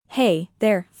Hey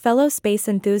there, fellow space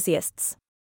enthusiasts.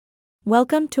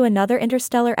 Welcome to another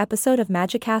interstellar episode of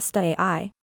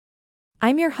Magicast.ai.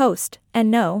 I'm your host, and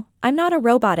no, I'm not a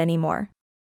robot anymore.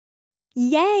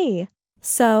 Yay!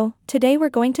 So, today we're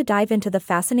going to dive into the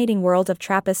fascinating world of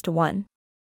TRAPPIST-1.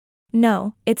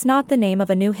 No, it's not the name of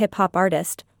a new hip-hop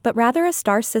artist, but rather a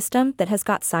star system that has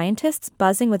got scientists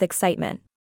buzzing with excitement.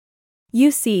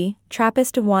 You see,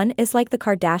 TRAPPIST-1 is like the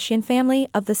Kardashian family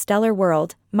of the stellar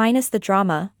world, minus the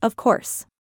drama, of course.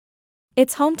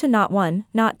 It's home to not one,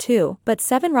 not two, but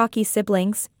 7 rocky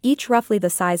siblings, each roughly the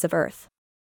size of Earth.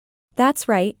 That's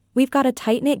right, we've got a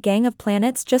tight-knit gang of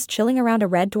planets just chilling around a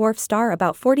red dwarf star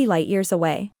about 40 light-years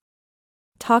away.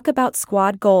 Talk about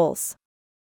squad goals.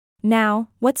 Now,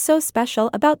 what's so special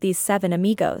about these 7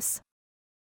 amigos?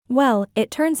 Well,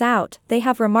 it turns out, they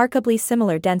have remarkably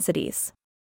similar densities.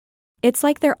 It's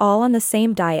like they're all on the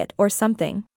same diet or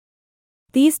something.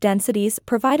 These densities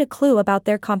provide a clue about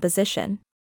their composition.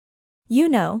 You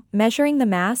know, measuring the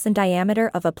mass and diameter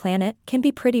of a planet can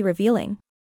be pretty revealing.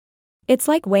 It's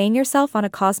like weighing yourself on a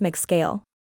cosmic scale.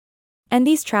 And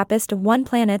these TRAPPIST-1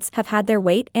 planets have had their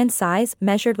weight and size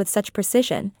measured with such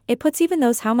precision, it puts even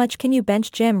those how much can you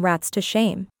bench gym rats to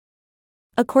shame.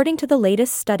 According to the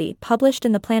latest study published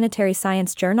in the Planetary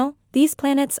Science Journal, these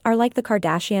planets are like the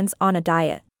Kardashians on a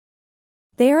diet.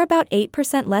 They are about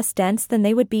 8% less dense than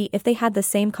they would be if they had the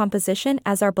same composition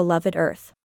as our beloved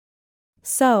Earth.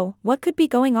 So, what could be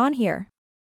going on here?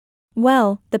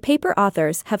 Well, the paper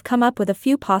authors have come up with a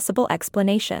few possible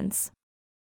explanations.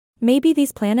 Maybe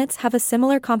these planets have a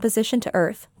similar composition to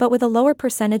Earth, but with a lower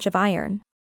percentage of iron.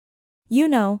 You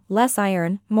know, less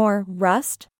iron, more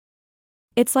rust?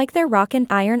 It's like they're rockin'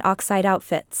 iron oxide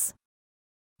outfits.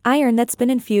 Iron that's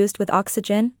been infused with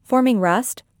oxygen, forming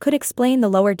rust, could explain the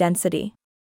lower density.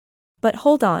 But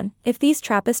hold on, if these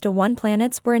TRAPPIST-1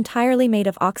 planets were entirely made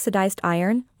of oxidized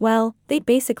iron, well, they'd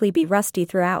basically be rusty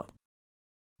throughout.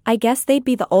 I guess they'd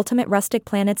be the ultimate rustic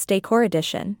planets decor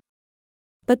edition.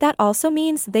 But that also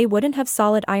means they wouldn't have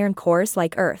solid iron cores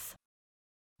like Earth.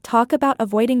 Talk about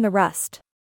avoiding the rust.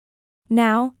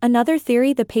 Now, another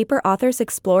theory the paper authors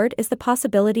explored is the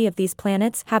possibility of these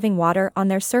planets having water on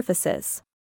their surfaces.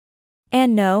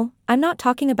 And no, I'm not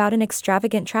talking about an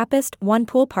extravagant TRAPPIST-1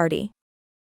 pool party.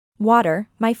 Water,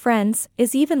 my friends,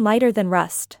 is even lighter than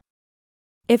rust.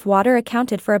 If water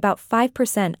accounted for about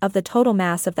 5% of the total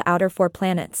mass of the outer 4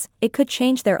 planets, it could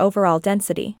change their overall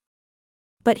density.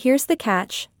 But here's the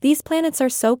catch, these planets are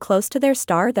so close to their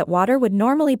star that water would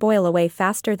normally boil away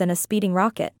faster than a speeding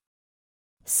rocket.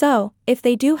 So, if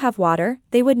they do have water,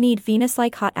 they would need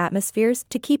Venus-like hot atmospheres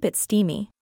to keep it steamy.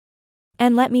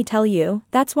 And let me tell you,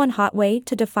 that's one hot way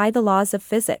to defy the laws of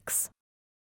physics.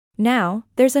 Now,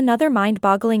 there's another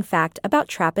mind-boggling fact about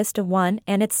TRAPPIST-1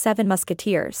 and its 7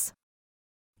 musketeers.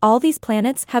 All these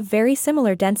planets have very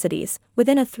similar densities,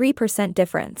 within a 3%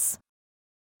 difference.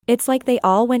 It's like they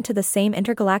all went to the same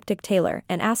intergalactic tailor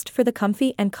and asked for the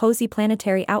comfy and cozy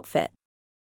planetary outfit.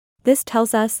 This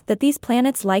tells us that these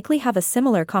planets likely have a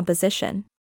similar composition.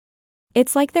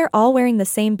 It's like they're all wearing the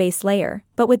same base layer,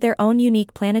 but with their own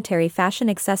unique planetary fashion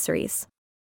accessories.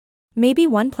 Maybe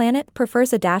one planet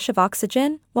prefers a dash of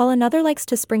oxygen, while another likes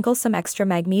to sprinkle some extra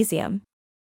magnesium.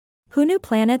 Who knew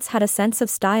planets had a sense of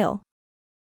style?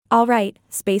 Alright,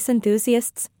 space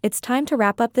enthusiasts, it's time to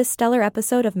wrap up this stellar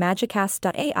episode of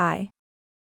Magicast.ai.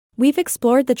 We've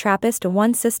explored the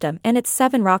TRAPPIST-1 system and its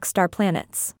 7 rockstar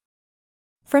planets.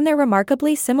 From their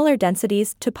remarkably similar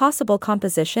densities to possible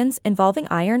compositions involving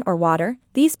iron or water,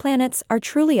 these planets are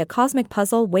truly a cosmic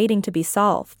puzzle waiting to be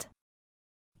solved.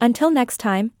 Until next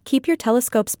time, keep your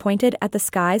telescopes pointed at the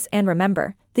skies and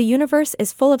remember, the universe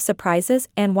is full of surprises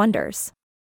and wonders.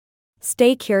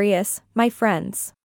 Stay curious, my friends.